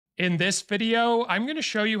In this video, I'm going to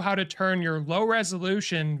show you how to turn your low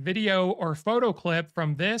resolution video or photo clip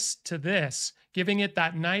from this to this, giving it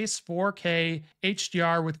that nice 4K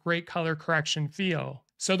HDR with great color correction feel.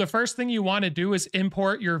 So the first thing you want to do is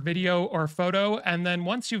import your video or photo, and then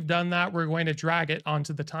once you've done that, we're going to drag it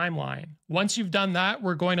onto the timeline. Once you've done that,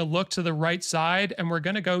 we're going to look to the right side and we're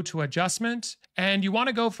going to go to adjustment, and you want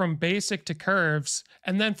to go from basic to curves,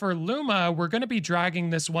 and then for Luma, we're going to be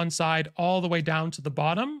dragging this one side all the way down to the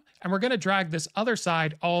bottom, and we're going to drag this other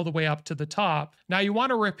side all the way up to the top. Now you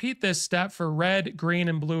want to repeat this step for red, green,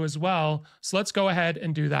 and blue as well, so let's go ahead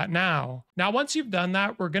and do that now. Now once you've done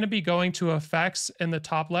that, we're going to be going to effects in the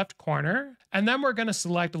top left corner, and then we're going to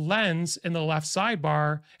select lens in the left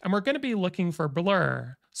sidebar, and we're going to be looking for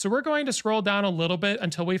blur. So we're going to scroll down a little bit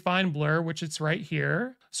until we find blur, which it's right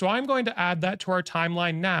here. So I'm going to add that to our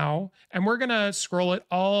timeline now, and we're going to scroll it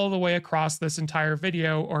all the way across this entire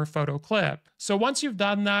video or photo clip. So once you've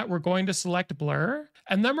done that, we're going to select blur,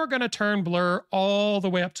 and then we're going to turn blur all the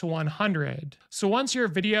way up to 100. So once your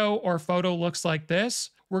video or photo looks like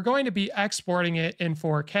this, we're going to be exporting it in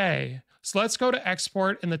 4K. So let's go to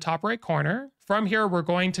export in the top right corner. From here, we're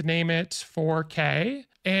going to name it 4K.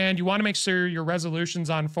 And you want to make sure your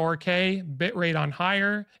resolution's on 4K, bitrate on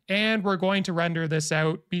higher, and we're going to render this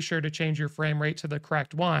out. Be sure to change your frame rate to the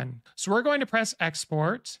correct one. So we're going to press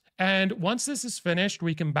export, and once this is finished,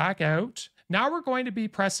 we can back out. Now we're going to be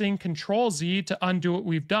pressing Ctrl-Z to undo what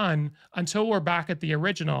we've done until we're back at the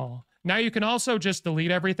original. Now you can also just delete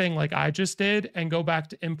everything like I just did and go back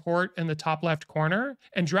to import in the top left corner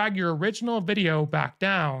and drag your original video back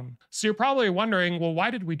down. So you're probably wondering, well, why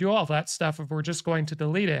did we do all that stuff if we're just going to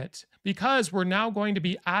delete it? Because we're now going to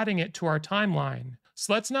be adding it to our timeline.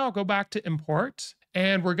 So let's now go back to import,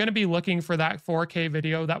 and we're going to be looking for that 4K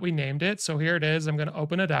video that we named it. So here it is. I'm going to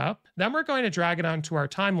open it up. Then we're going to drag it onto our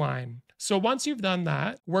timeline. So once you've done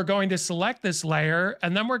that, we're going to select this layer,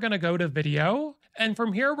 and then we're going to go to video. And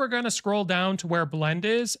from here, we're going to scroll down to where blend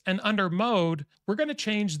is, and under mode, we're going to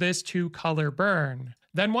change this to color burn.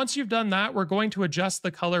 Then once you've done that, we're going to adjust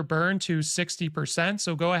the color burn to 60%.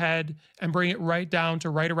 So go ahead and bring it right down to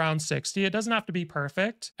right around 60. It doesn't have to be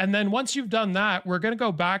perfect. And then once you've done that, we're going to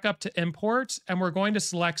go back up to import, and we're going to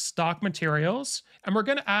select stock materials, and we're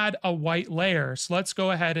going to add a white layer. So let's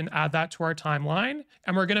go ahead and add that to our timeline.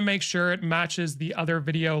 And we're going to make sure it matches the other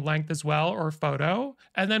video length as well, or photo.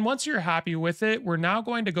 And then once you're happy with it, we're now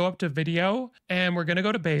going to go up to video, and we're going to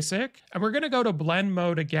go to basic, and we're going to go to blend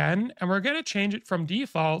mode again, and we're going to change it from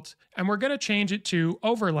default, and we're going to change it to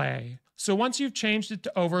overlay. So once you've changed it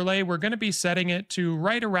to overlay, we're going to be setting it to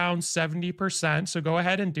right around 70%. So go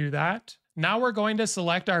ahead and do that. Now we're going to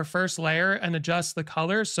select our first layer and adjust the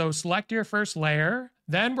color. So select your first layer.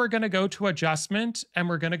 Then we're going to go to adjustment, and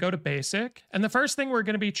we're going to go to basic. And the first thing we're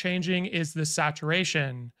going to be changing is the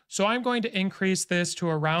saturation. So I'm going to increase this to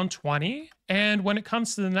around 20. And when it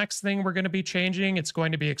comes to the next thing we're going to be changing, it's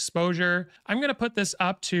going to be exposure. I'm going to put this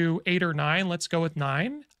up to 8 or 9. Let's go with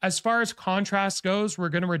 9. As far as contrast goes, we're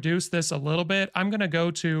going to reduce this a little bit. I'm going to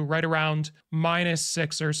go to right around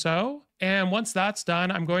 -6 or so. And once that's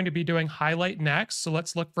done, I'm going to be doing highlight next. So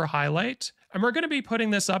let's look for highlight. And we're going to be putting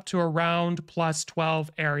this up to around +12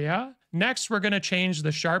 area. Next, we're going to change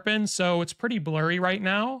the sharpen. So it's pretty blurry right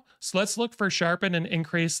now. So let's look for sharpen and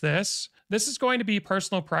increase this. This is going to be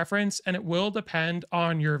personal preference, and it will depend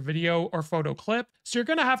on your video or photo clip. So you're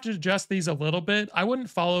going to have to adjust these a little bit. I wouldn't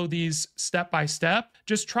follow these step by step.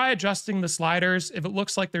 Just try adjusting the sliders. If it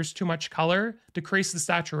looks like there's too much color, decrease the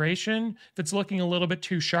saturation. If it's looking a little bit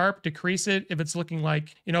too sharp, decrease it. If it's looking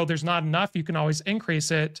like, there's not enough, you can always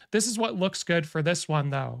increase it. This is what looks good for this one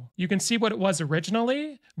though. You can see what it was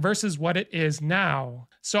originally versus what it is now.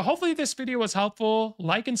 So hopefully this video was helpful.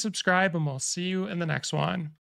 Like and subscribe, and we'll see you in the next one.